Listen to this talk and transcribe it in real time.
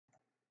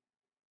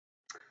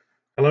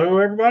Hello,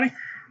 everybody.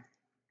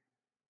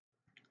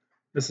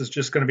 This is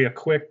just going to be a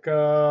quick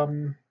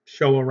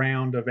show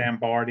around of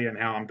Ambardia and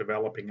how I'm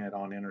developing it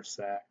on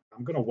Intersect.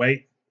 I'm going to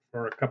wait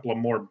for a couple of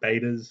more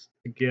betas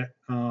to get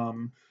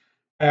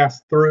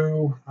passed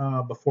through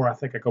before I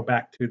think I go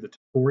back to the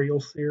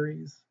tutorial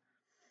series.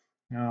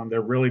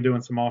 They're really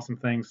doing some awesome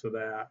things to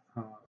that.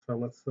 So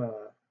let's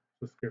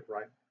get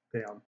right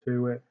down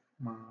to it.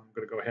 I'm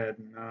going to go ahead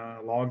and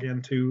log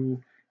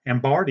into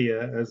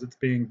Ambardia as it's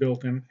being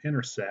built in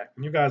Intersect,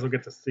 and you guys will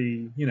get to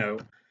see,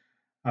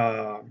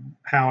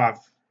 how I've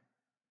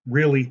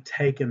really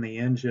taken the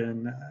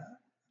engine.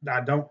 I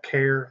don't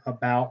care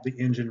about the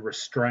engine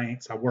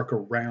restraints. I work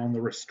around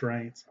the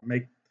restraints. I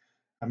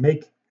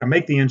make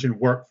the engine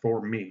work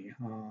for me.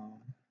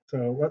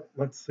 So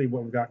let's see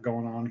what we've got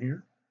going on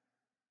here.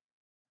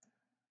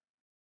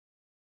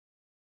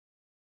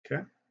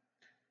 Okay,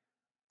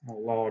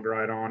 I'll log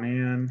right on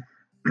in.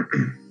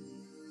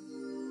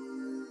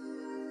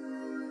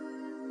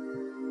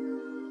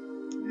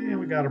 And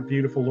we got a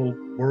beautiful little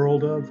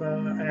world of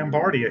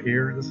Ambardia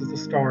here. This is the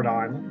start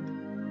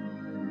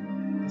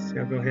island. Let's see,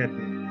 I'll go ahead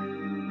and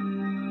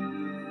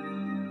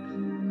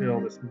fill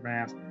this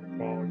master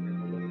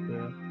volume a little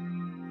bit.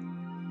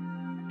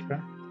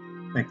 Okay,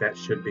 I think that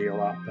should be a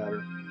lot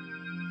better.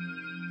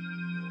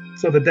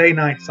 So the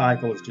day-night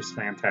cycle is just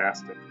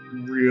fantastic.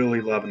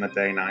 Really loving the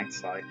day-night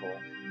cycle.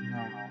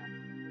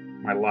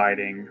 My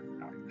lighting,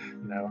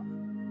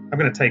 I'm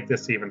going to take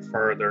this even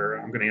further.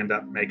 I'm going to end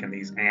up making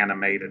these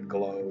animated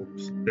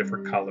globes,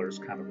 different colors,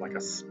 kind of like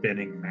a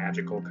spinning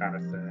magical kind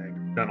of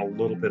thing. I've done a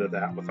little bit of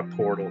that with a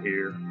portal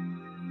here.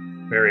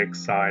 Very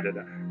excited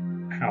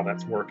how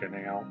that's working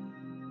out.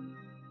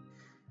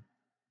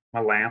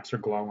 My lamps are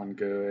glowing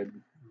good.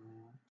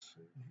 Let's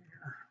see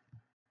here.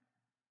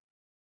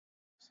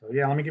 So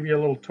yeah, let me give you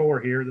a little tour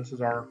here. This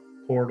is our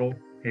portal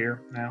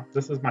here. Now,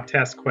 this is my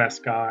test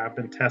quest guy. I've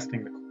been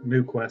testing the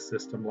new quest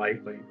system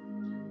lately.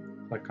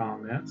 Click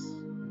on this.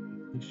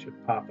 You should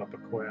pop up a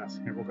quest.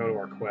 Here, we'll go to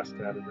our quest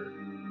editor,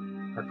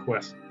 our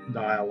quest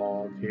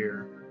dialog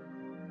here.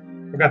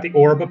 I've got the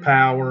Orb of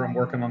Power. I'm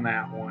working on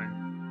that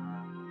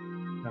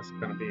one. That's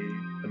going to be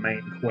the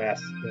main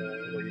quest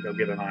where you go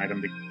get an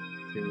item to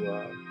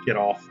get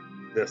off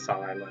this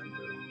island.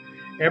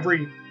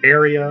 Every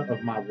area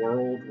of my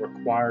world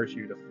requires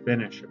you to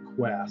finish a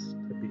quest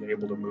to be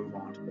able to move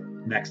on to the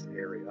next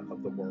area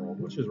of the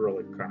world, which is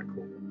really kind of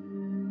cool.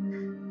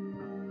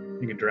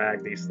 You can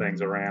drag these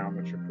things around,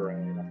 which are great.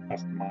 I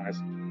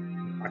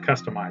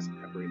customize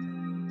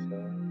everything. So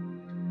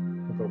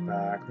we'll go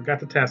back. We've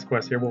got the test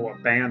quest here. We'll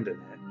abandon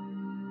it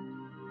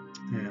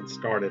and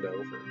start it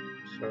over.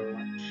 So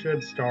it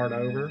should start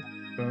over.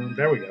 Boom.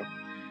 There we go.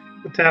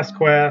 The test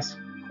quest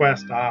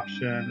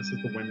option. This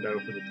is the window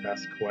for the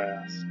test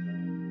quest.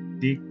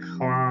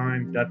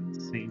 Decline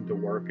doesn't seem to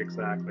work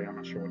exactly. I'm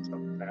not sure what's up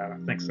with that. I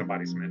think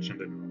somebody's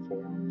mentioned it in the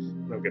forums.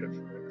 They'll get it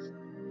fixed.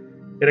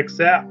 Hit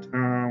accept.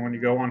 When you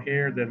go on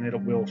here, then it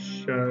will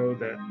show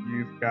that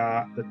you've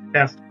got the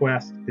test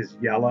quest is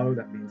yellow.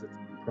 That means it's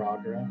in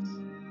progress.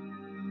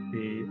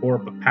 The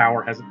Orb of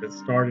Power hasn't been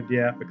started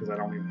yet because I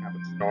don't even have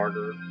a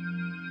starter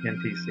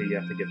NPC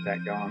yet to get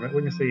that going. But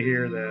we can see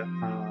here that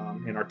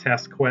in our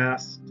test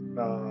quest,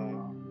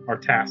 our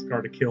tasks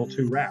are to kill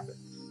 2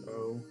 rabbits.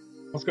 So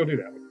let's go do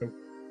that.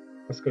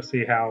 Let's go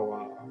see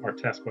how our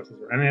test quest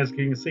is. And as you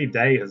can see,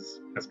 day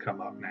has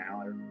come up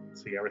now. You can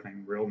see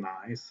everything real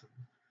nice.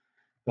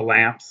 The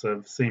lamps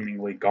have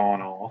seemingly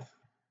gone off.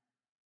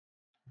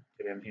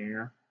 Get in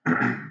here.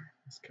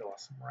 Let's kill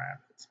us some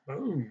rabbits.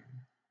 Boom.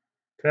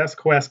 Test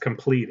quest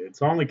completed.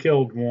 So I only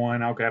killed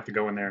 1. I'll have to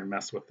go in there and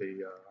mess with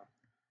the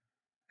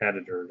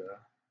editor to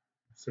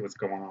see what's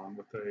going on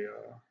with the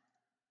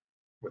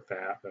with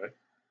that. But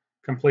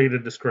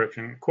completed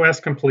description.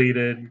 Quest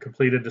completed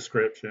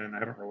description. I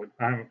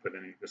haven't put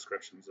any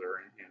descriptions in it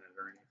or anything.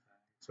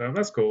 So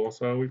that's cool.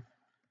 So we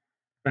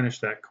finished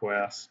that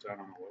quest. I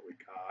don't know what we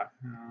got.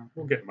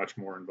 We'll get much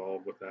more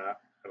involved with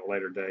that at a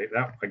later date.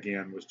 That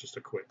again was just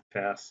a quick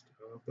test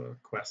of the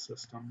quest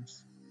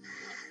systems.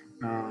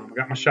 I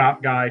got my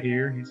shop guy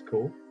here. He's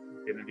cool.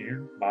 Get in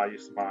here, buy you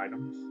some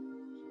items.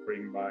 Where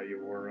you can buy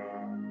your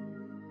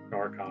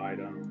dark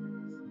items.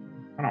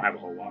 I don't have a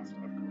whole lot of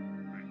stuff going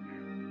on right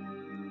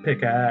now.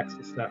 Pickaxe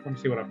and stuff. Let me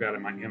see what I've got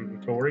in my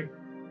inventory.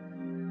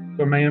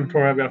 So in my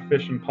inventory, I've got a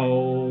fishing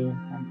pole,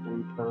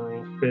 blue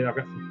pearl, fish. I've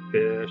got some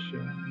fish,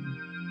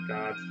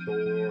 God's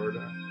sword.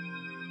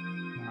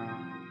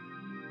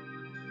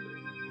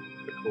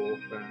 The cool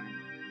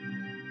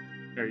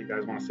thing. There, you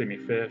guys want to see me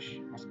fish?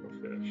 Let's go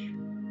fish.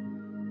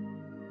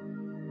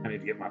 I need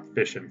to get my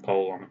fishing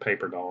pole on the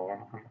paper doll. I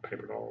don't have my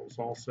paper dolls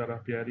all set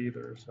up yet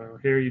either. So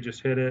here you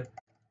just hit it.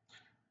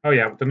 Oh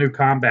yeah, with the new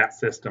combat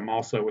system,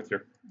 also with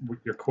your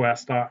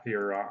quest,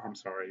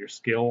 your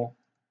skill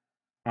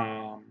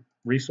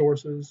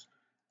resources.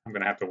 I'm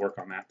gonna have to work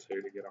on that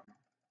too to get them.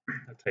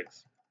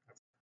 That's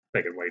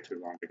taking way too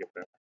long to get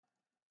that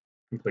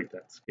complete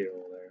that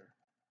skill there.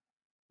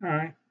 All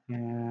right,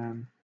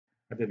 and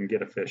I didn't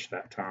get a fish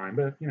that time,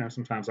 but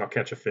sometimes I'll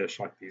catch a fish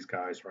like these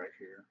guys right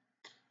here.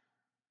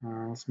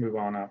 Let's move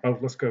on up. Oh,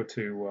 let's go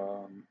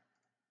to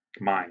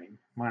mining.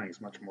 Mining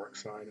is much more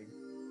exciting.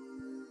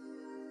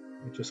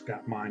 We just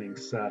got mining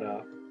set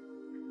up.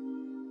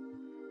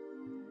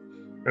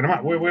 And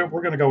we're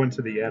going to go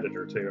into the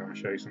editor too. I'm going to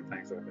show you some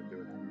things that I've been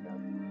doing in the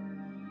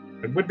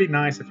editor. It would be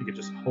nice if you could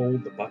just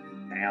hold the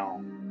button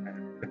down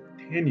and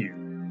continue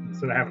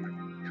instead of having to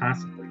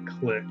constantly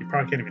click. You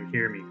probably can't even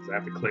hear me because I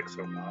have to click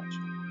so much.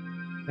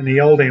 In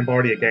the old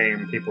Ambardia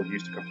game, people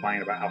used to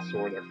complain about how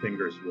sore their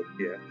fingers would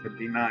get. It'd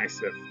be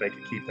nice if they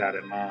could keep that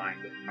in mind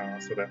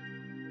so that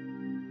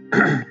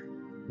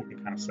we can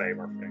kind of save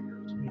our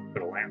fingers. You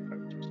put a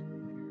lamppost or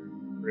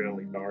something here,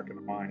 really dark in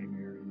the mining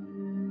area.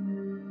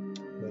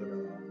 But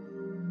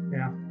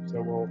yeah,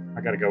 so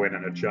I got to go in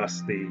and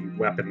adjust the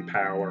weapon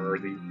power or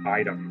the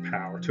item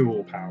power,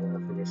 tool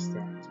power for this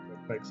thing. So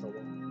that takes a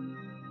while.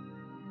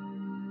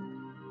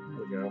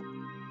 There we go.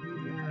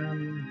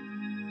 And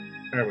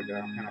there we go.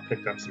 And I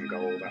picked up some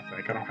gold, I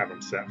think. I don't have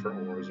them set for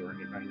ores or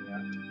anything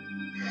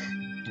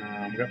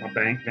yet. Got my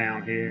bank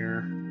down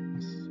here.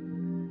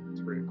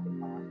 Let's re-equip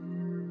my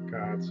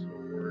god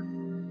sword.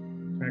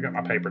 I got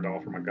my paper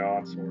doll for my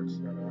god sword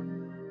set up.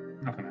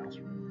 Nothing else.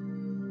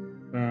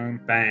 Boom,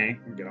 bank.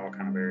 You get all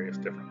kind of various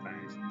different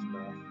things and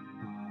stuff.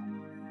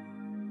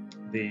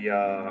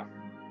 The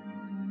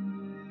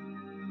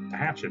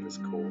hatchet is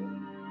cool.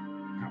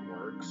 That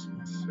works.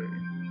 Let's see.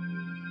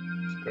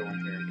 Let's go in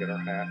here and get our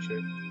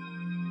hatchet.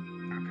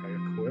 Okay,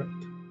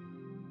 equipped.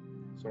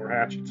 So our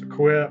hatchet's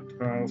equipped.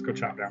 Let's go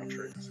chop down a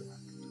tree.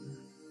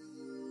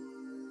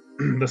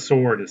 The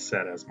sword is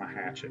set as my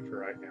hatchet for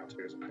right now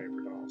too, as a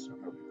paper doll. So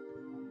no.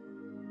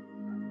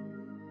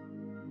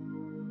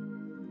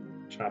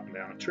 Chopping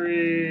down a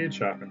tree,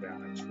 chopping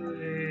down a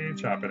tree,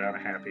 chopping down a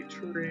happy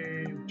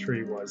tree. The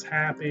tree was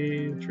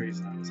happy. The tree's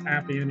not as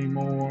happy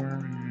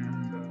anymore.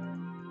 And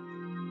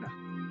the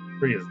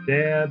tree is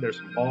dead. There's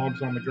some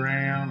logs on the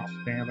ground. I'll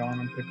stand on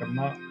them, pick them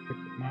up.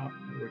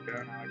 There we go.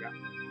 Now I got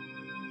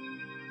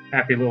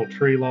happy little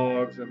tree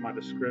logs in my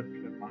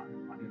description, my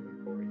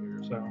inventory here.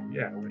 So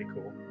yeah, way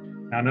cool.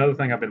 Now another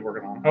thing I've been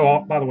working on.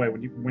 Oh, by the way,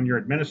 when you're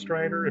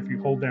administrator, if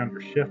you hold down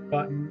your shift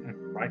button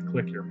and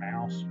right-click your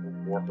mouse, you'll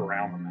warp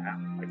around the map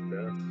like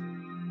this.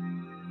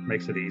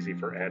 Makes it easy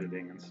for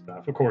editing and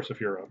stuff. Of course,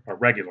 if you're a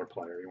regular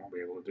player, you won't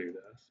be able to do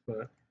this,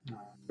 but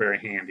it's very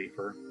handy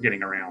for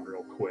getting around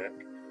real quick.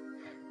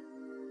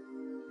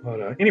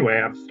 But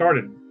anyway, I've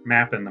started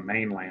mapping the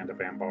mainland of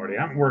Ambardia.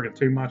 I haven't worked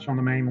too much on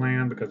the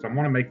mainland because I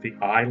want to make the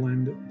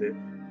island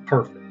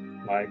perfect.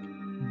 Like,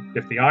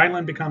 if the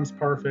island becomes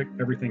perfect,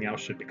 everything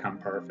else should become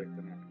perfect,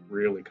 and I can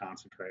really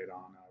concentrate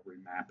on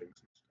remapping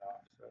some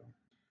stuff. So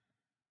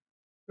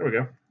there we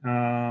go.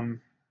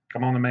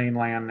 I'm on the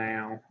mainland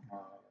now.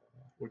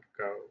 We could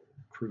go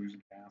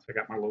cruising down. So I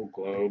got my little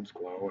globes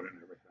glowing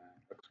and everything.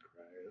 Looks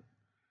great.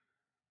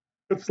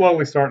 It's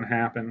slowly starting to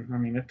happen. I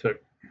mean, it took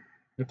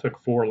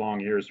 4 long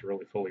years to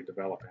really fully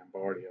develop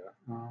Ambardia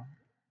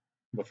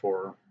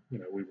before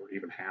we were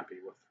even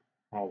happy with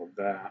all of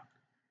that.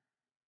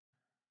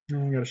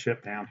 I got a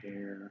ship down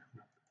here.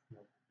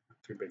 Not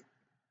too big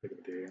of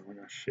a deal. We're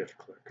gonna shift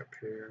click up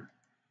here.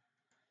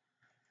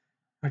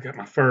 I got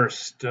my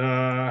first dates,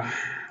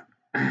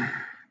 I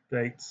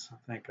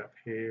think, up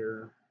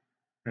here.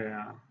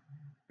 Yeah,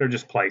 they're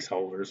just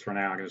placeholders for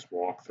now. I can just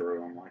walk through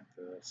them like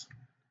this.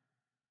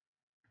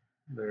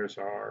 There's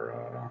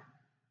our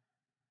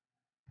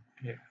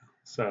yeah.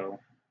 So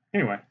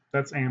anyway,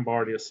 that's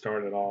Ambardia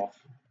started off,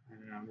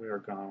 and we are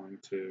going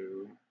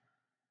to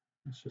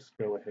let's just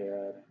go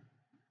ahead and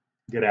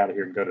get out of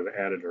here and go to the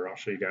editor. I'll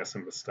show you guys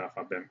some of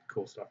the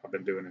cool stuff I've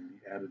been doing in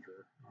the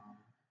editor.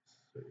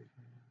 Let's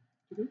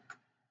see.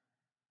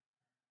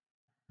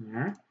 All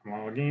right,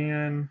 log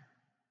in,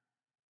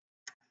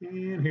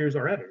 and here's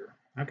our editor.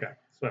 Okay,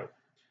 so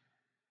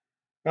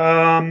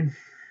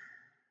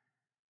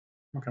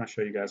what can I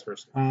show you guys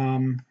first?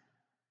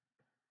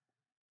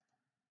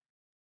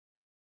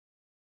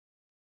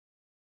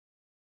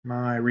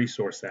 My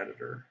resource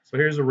editor. So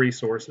here's the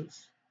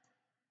resources: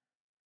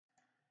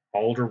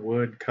 alder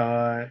wood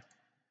cut,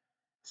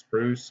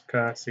 spruce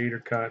cut, cedar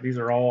cut. These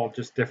are all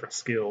just different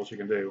skills you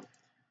can do.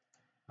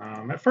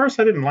 At first,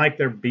 I didn't like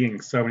there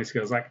being so many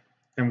skills. Like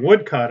in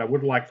woodcut, I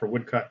would like for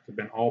woodcut to have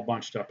been all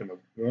bunched up into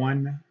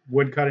one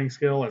wood cutting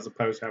skill as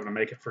opposed to having to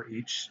make it for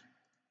each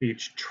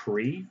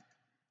tree.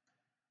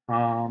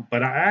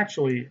 But I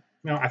actually,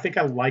 I think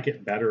I like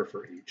it better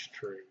for each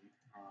tree.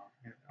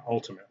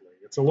 Ultimately,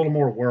 it's a little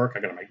more work. I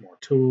got to make more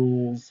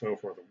tools, so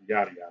forth,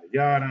 yada yada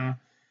yada.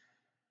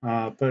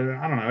 But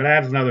I don't know. It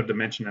adds another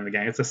dimension in the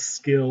game. It's a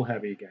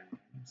skill-heavy game.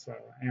 So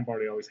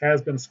Ambardia always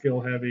has been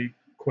skill-heavy,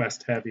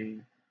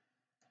 quest-heavy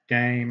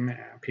game.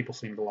 People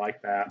seem to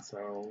like that.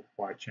 So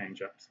why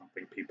change up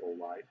something people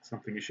like?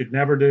 Something you should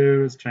never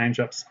do is change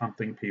up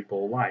something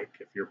people like.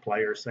 If your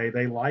players say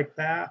they like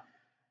that,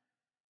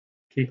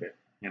 keep it.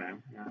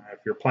 If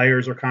your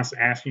players are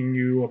constantly asking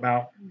you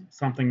about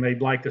something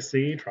they'd like to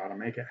see, try to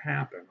make it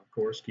happen. Of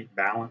course, keep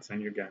balance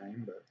in your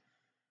game, but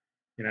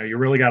you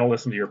really got to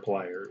listen to your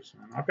players.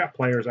 And I've got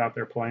players out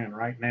there playing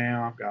right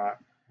now. I've got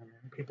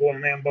people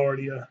in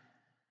Ambardia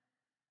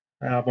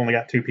I've only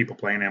got 2 people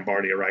playing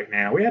Ambardia right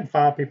now. We had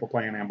 5 people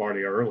playing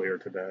Ambardia earlier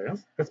today.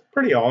 That's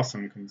pretty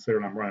awesome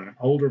considering I'm running an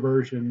older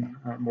version,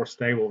 a more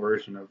stable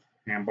version of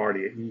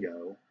Ambardia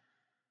EO.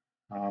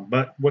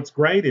 But what's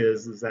great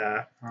is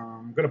that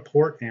I'm going to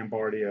port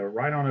Ambardia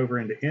right on over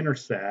into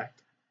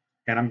Intersect,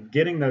 and I'm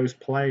getting those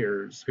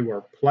players who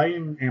are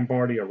playing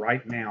Ambardia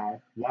right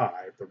now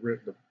live,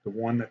 the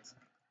one that's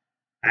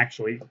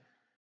actually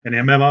an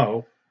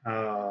MMO.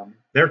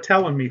 They're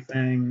telling me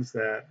things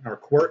that are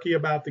quirky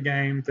about the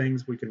game,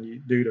 things we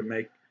can do to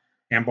make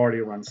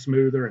Ambardia run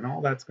smoother, and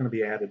all that's going to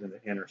be added into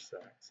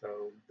Intersect.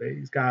 So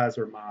these guys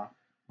are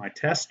my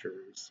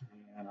testers,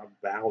 and I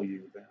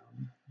value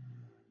them.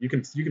 You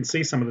can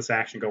see some of this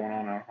action going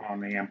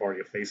on the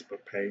Ambardia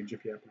Facebook page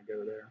if you happen to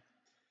go there.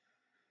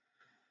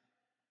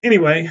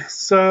 Anyway,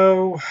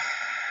 so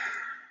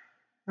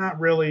not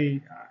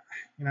really,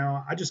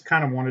 I just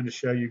kind of wanted to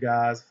show you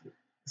guys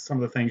some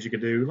of the things you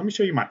could do. Let me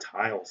show you my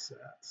tile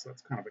sets.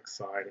 That's kind of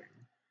exciting.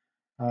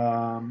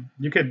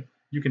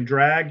 You can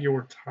drag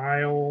your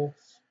tiles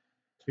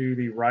to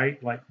the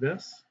right like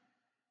this.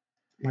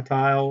 My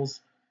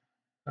tiles.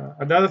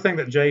 Another thing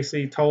that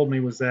JC told me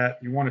was that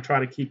you want to try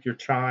to keep your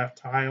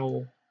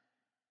tile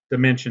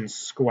dimensions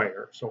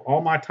square. So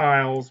all my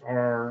tiles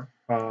are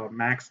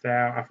maxed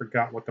out. I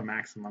forgot what the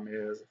maximum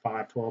is,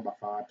 512 by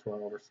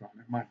 512 or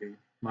something.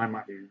 Mine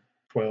might be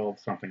 12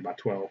 something by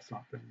 12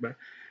 something. But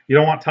you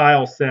don't want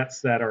tile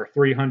sets that are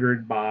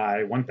 300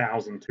 by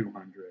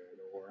 1200,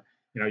 or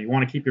you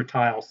want to keep your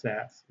tile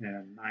sets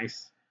in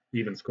nice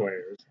even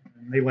squares.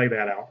 And they lay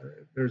that out.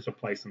 There's a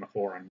place in the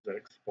forums that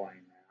explain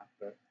that.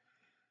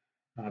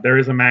 But there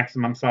is a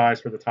maximum size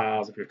for the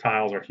tiles. If your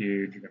tiles are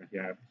huge, you're going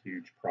to have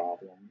huge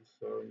problems.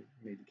 So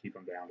you need to keep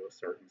them down to a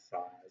certain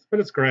size. But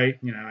it's great,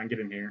 I get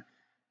in here.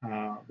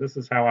 This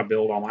is how I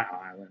build all my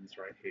islands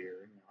right here.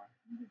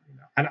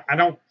 I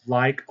don't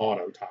like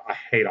auto tiles. I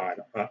hate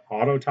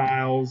auto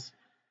tiles.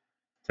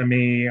 To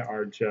me,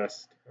 are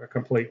just a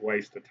complete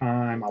waste of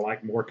time. I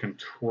like more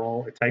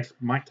control.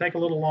 Might take a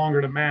little longer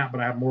to map,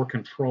 but I have more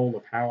control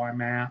of how I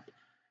map.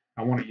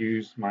 I want to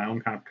use my own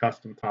kind of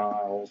custom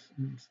tiles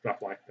and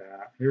stuff like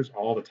that. Here's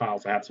all the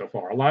tiles I have so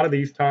far. A lot of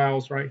these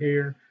tiles right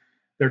here,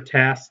 they're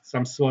tests.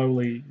 I'm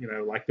slowly,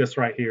 like this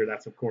right here,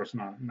 that's of course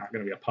not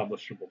going to be a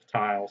publishable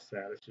tile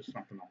set. It's just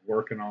something I'm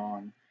working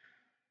on.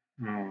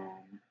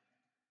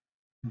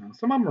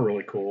 Some of them are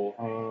really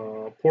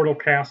cool. Portal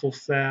Castle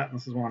set.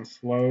 This is one I'm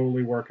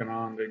slowly working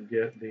on to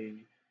get the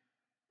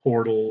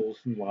portals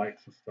and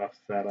lights and stuff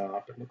set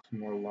up. It looks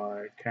more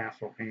like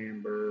Castle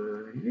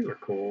Amber, and these are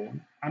cool.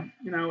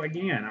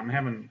 Again, I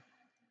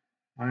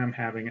am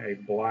having a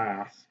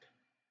blast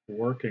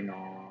working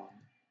on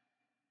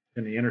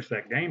in the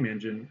Intersect game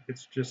engine.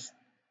 It's just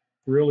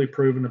really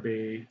proven to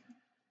be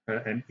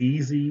an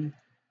easy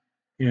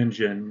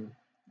engine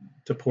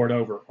to port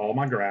over all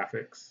my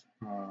graphics,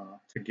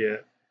 to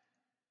get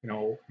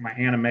my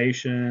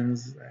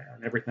animations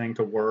and everything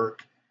to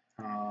work.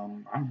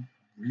 I'm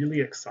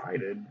really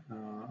excited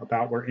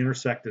about where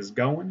Intersect is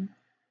going.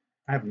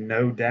 I have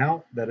no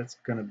doubt that it's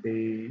going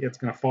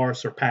to far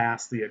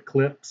surpass the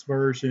Eclipse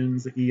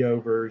versions, the EO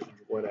versions,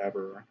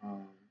 whatever.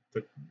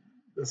 But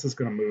this is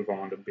going to move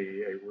on to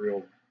be a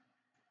real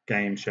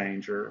game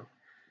changer.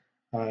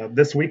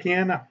 This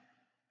weekend,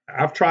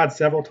 I've tried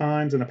several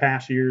times in the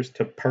past years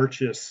to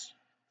purchase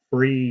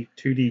free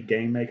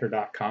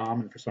 2dgamemaker.com,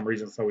 and for some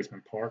reason it's always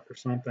been parked or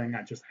something.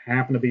 I just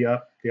happened to be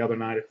up the other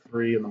night at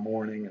 3 in the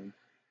morning and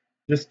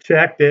just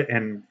checked it,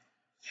 and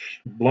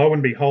lo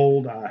and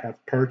behold, I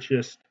have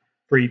purchased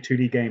free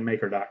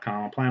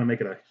 2dgamemaker.com. I plan on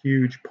making a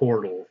huge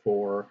portal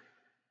for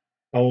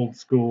old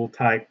school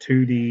type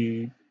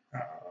 2D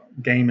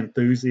game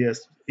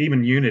enthusiasts.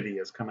 Even Unity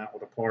has come out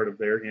with a part of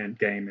their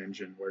game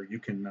engine where you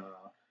can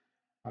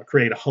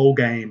create a whole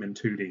game in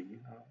 2D.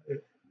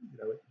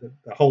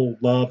 The whole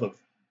love of,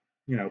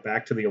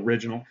 back to the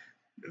original.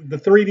 The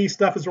 3D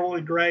stuff is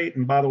really great.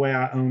 And by the way,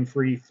 I own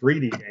free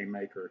 3D Game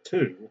Maker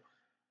too.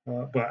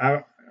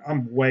 But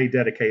I'm way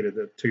dedicated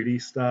to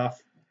 2D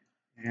stuff.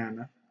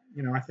 And,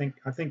 I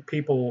think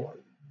people,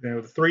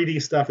 the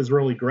 3D stuff is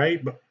really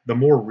great, but the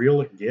more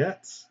real it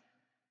gets,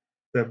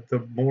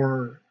 the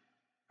more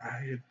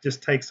it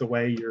just takes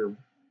away your,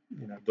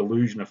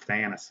 delusion of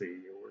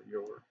fantasy, or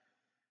your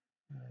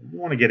you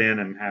want to get in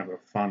and have a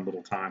fun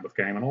little time with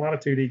game. And a lot of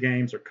 2D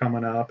games are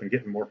coming up and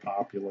getting more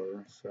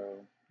popular, so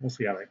we'll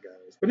see how that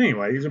goes. But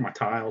anyway, these are my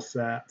tile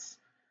sets.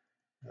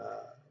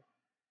 A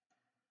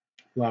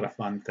lot of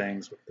fun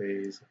things with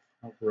these.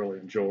 I've really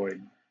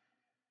enjoyed.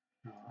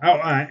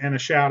 And a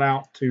shout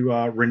out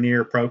to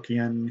Rainier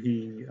Prokian.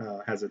 He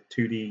has a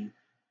 2D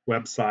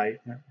website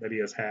that he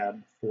has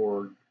had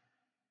for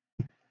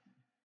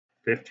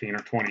 15 or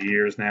 20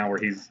 years now, where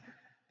he's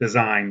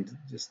designed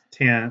just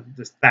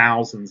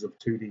thousands of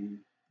 2D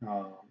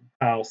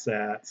tile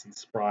sets and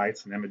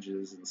sprites and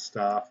images and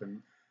stuff.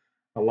 And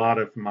a lot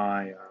of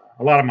my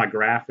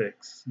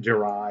graphics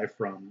derive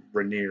from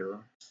Rainier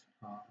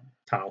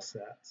tile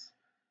sets.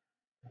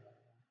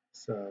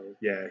 So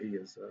yeah,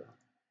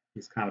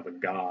 he's kind of a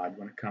god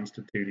when it comes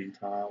to 2D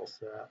tile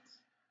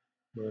sets.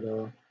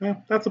 But yeah,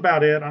 that's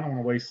about it. I don't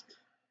want to waste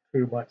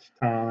too much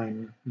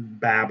time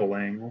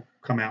babbling. We'll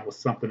come out with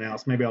something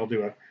else. Maybe I'll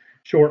do a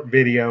short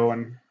video,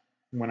 and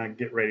when I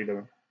get ready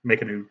to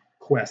make a new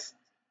quest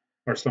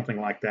or something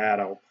like that,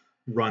 I'll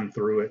run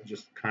through it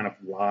just kind of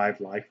live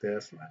like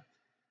this. And I'm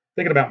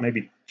thinking about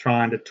maybe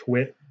trying to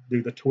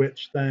do the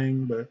Twitch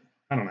thing, but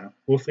I don't know.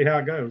 We'll see how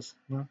it goes.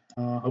 Well,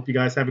 hope you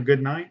guys have a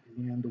good night,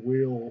 and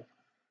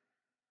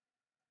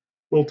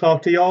we'll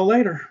talk to y'all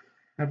later.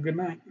 Have a good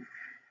night.